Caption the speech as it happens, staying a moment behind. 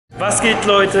Was geht,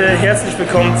 Leute? Herzlich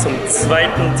willkommen zum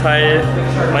zweiten Teil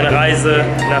meiner Reise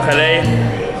nach LA.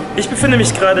 Ich befinde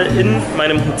mich gerade in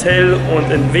meinem Hotel und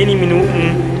in wenigen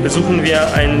Minuten besuchen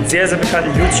wir einen sehr, sehr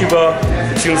bekannten YouTuber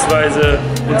bzw.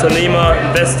 Unternehmer,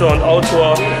 Investor und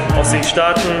Autor aus den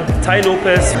Staaten, Tai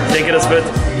Lopez. Ich denke, das wird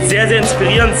sehr, sehr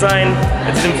inspirierend sein,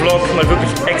 in diesem Vlog mal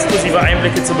wirklich exklusive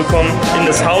Einblicke zu bekommen in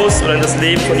das Haus oder in das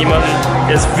Leben von jemandem,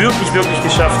 der es wirklich, wirklich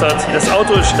geschafft hat. Das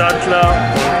Auto ist startklar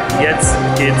und jetzt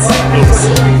geht's los.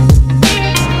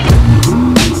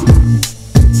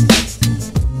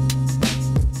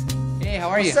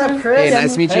 What's up, Kris? Hey,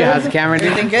 nice to meet you. How's the camera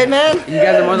doing? Everything good, man? You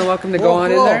guys are more than welcome to go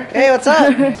on in there. Hey, what's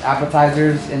up?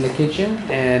 Appetizers in the kitchen,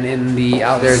 and in the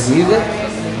out there's music. So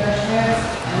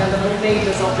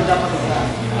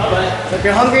if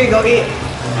you're hungry, go eat.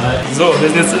 So, wir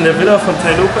sind jetzt in der Villa von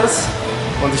Tai Lopez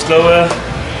und ich glaube,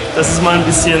 das ist mal ein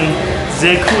bisschen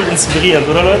sehr cool inspirierend,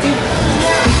 oder Leute?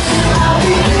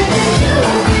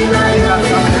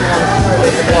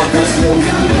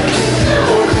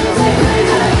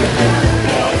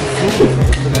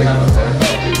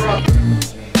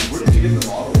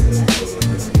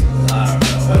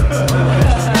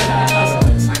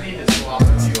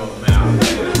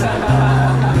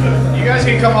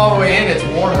 Come all the way in, it's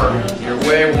warmer. You're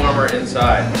way warmer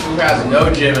inside. Who has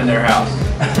no gym in their house?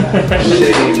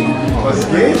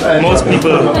 Most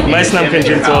people, die meisten haben kein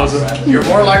Gym zu Hause. You're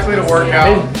more likely to work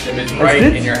out if it's right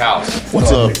in your house.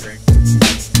 What's up?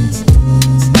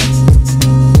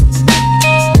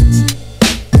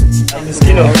 Das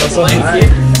Kino, was soll ich?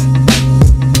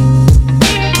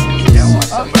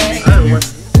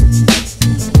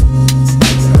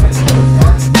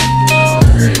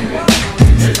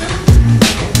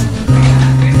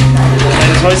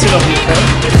 Häuschen auf dem Feld.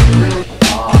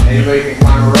 Anybody can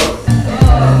climb a rope?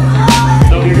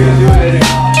 So, you're gonna do it anyway.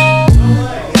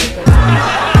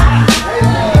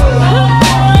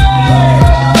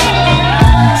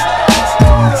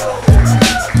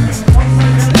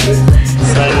 Das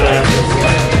ist ein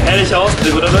herrlicher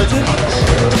Ausblick, oder Leute?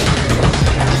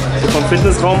 Vom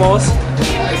Fitnessraum aus. So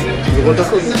runter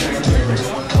gucken.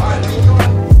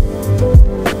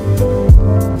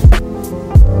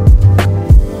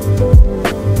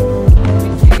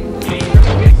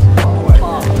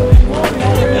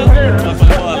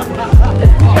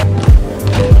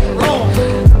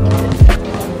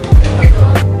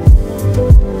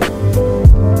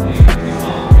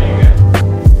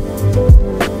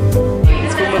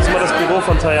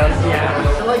 Von Tai an.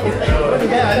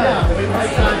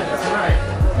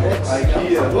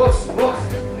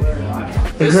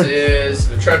 This is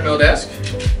the treadmill desk.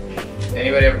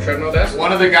 Anybody have a treadmill desk?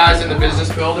 One of the guys in the business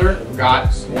builder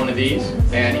got one of these,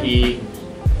 and he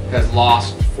has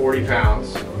lost 40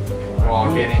 pounds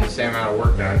while getting the same amount of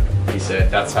work done. He said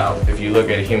that's how, if you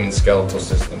look at a human skeletal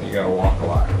system, you gotta walk a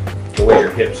lot. The way your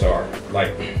hips are,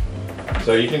 like.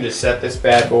 So you can just set this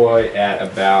bad boy at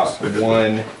about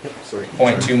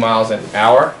 1.2 miles an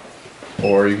hour,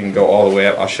 or you can go all the way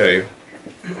up. I'll show you.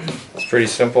 It's pretty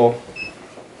simple.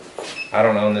 I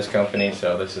don't own this company,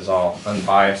 so this is all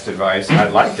unbiased advice.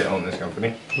 I'd like to own this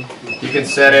company. You can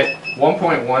set it,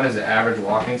 1.1 is the average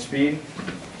walking speed.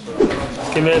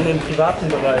 Jetzt gehen wir in den privaten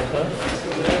Bereich, ne?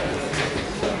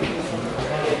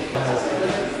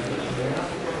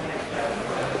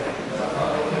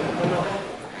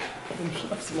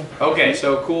 Okay,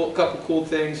 so couple cool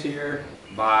things here.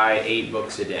 Buy 8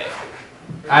 books a day.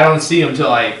 I don't see him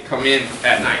till I come in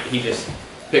at night. He just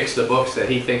picks the books that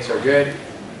he thinks are good.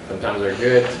 Sometimes they're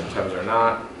good, sometimes they're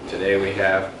not. Today we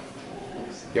have,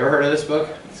 you ever heard of this book?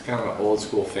 It's kind of an old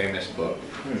school famous book.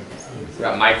 We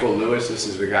got Michael Lewis, this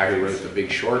is the guy who wrote The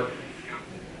Big Short.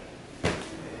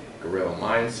 Guerrilla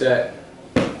Mindset.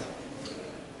 There's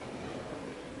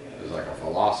like a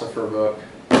philosopher book.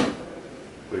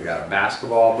 We've got a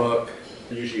basketball book,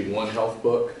 usually one health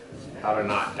book, How to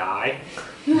Not Die.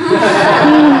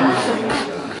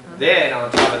 Then on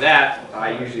top of that,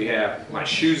 I usually have my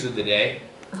shoes of the day.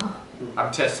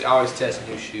 I always test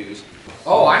new shoes.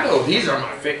 Oh, I know, these are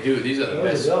my favorite, dude, these are the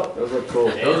best. Those are cool.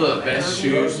 Those are the best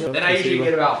shoes. Then I usually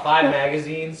get about 5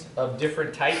 magazines of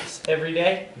different types every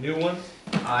day, new ones.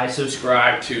 I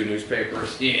subscribe to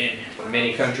newspapers in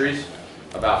many countries,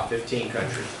 about 15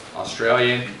 countries.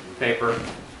 Australian paper,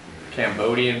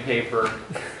 Cambodian paper,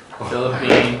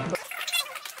 Philippine.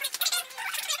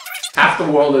 Half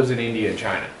the world lives in India and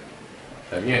China.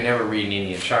 So if you never read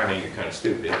India and China, you're kind of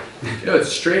stupid. You know, it's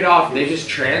straight off, they just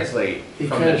translate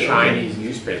from the Chinese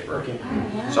newspaper.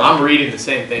 So I'm reading the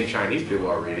same thing Chinese people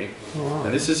are reading.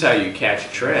 And this is how you catch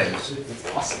trends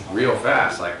real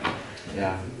fast. Like,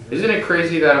 Yeah. Isn't it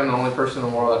crazy that I'm the only person in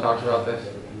the world that talks about this?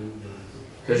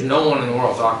 There's no one in the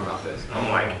world talking about this. I'm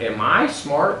like, am I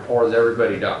smart or is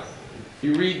everybody dumb?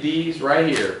 You read these right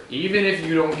here, even if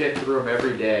you don't get through them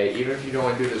every day, even if you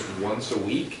don't do this once a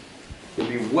week, you'll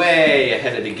be way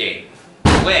ahead of the game.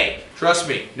 Way. Trust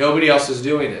me, nobody else is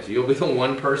doing this. You'll be the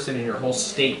one person in your whole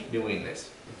state doing this.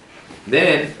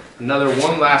 Then,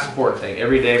 one last important thing.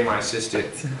 Every day one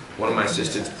of my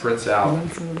assistants prints out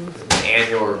an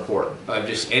annual report of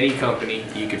just any company.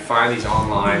 You can find these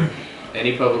online.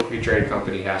 Any publicly traded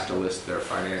company has to list their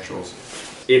financials.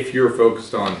 If you're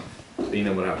focused on being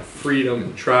able to have freedom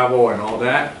and travel and all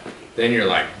that, then you're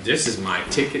like, this is my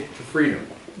ticket to freedom.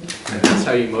 And that's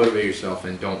how you motivate yourself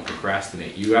and don't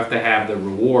procrastinate. You have to have the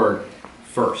reward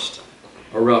first,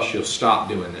 or else you'll stop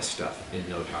doing this stuff in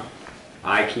no time.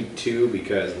 I keep 2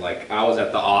 because like I was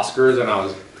at the Oscars and I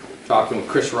was talking with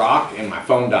Chris Rock and my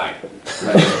phone died.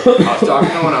 Right? I was talking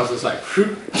to him and I was just like,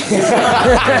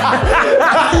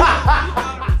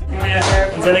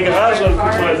 in seiner Garage und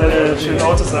guckt mal seine schönen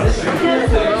Autos an.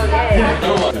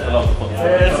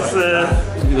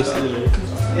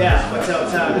 Yeah, what's up?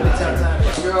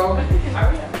 Let's go.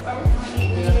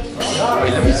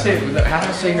 Wait, let me say, how do I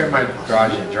say here in my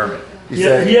garage in German?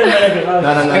 Hier in meiner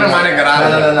Garage. In meine Garage.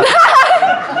 No.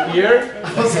 Here?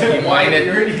 In meine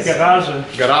Garage.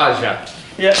 Garage. Ja.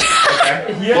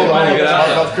 Okay. Hier in meiner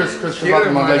Garage. Hier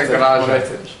in meine Garage.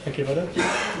 Okay, warte.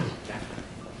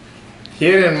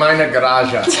 Hier in meiner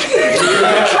Garage.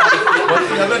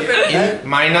 In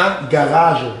meiner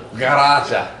Garage.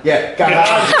 Garage. Yeah,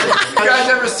 garage. You guys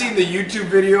ever seen the YouTube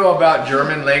video about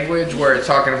German language where it's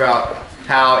talking about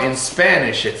how in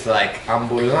Spanish it's like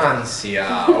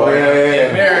ambulancia, or in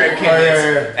American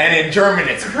and in German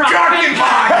it's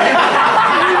Krankenwagen.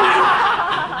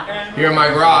 Here in my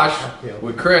garage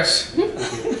with Kris.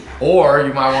 Or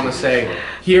you might want to say,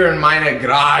 here in meine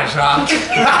Garage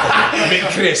mit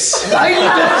Kris.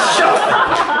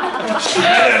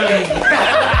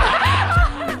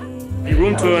 Die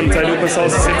Roomtour in Tai Lopez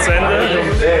Haus ist jetzt zu Ende.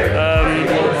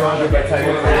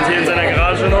 Hier in seiner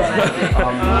Garage noch.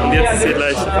 Und jetzt ist hier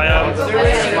gleich Feierabend.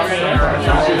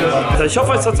 Ich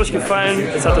hoffe, es hat euch gefallen.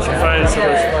 Es hat euch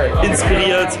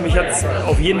inspiriert. Mich hat es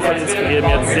auf jeden Fall inspiriert.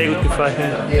 Mir hat es sehr gut gefallen.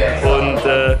 Und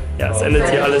ja, es endet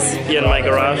hier alles hier in my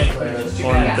Garage.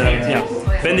 Und ja,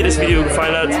 wenn dir das Video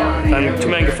gefallen hat, dann tu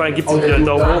mir einen Gefallen, gib mir einen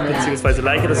Daumen hoch bzw.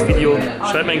 like das Video.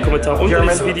 Schreib mir einen Kommentar unter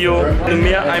das Video. Wenn du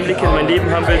mehr Einblicke in mein Leben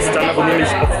haben willst, dann abonniere mich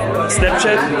auf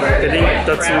Snapchat. Den Link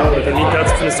dazu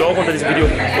findest du auch unter diesem Video.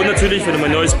 Und natürlich, wenn du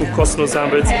mein neues Buch kostenlos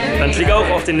haben willst, dann klick auch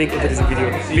auf den Link unter diesem Video.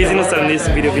 Wir sehen uns dann im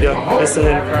nächsten Video wieder. Bis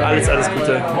dahin, alles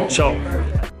Gute. Ciao.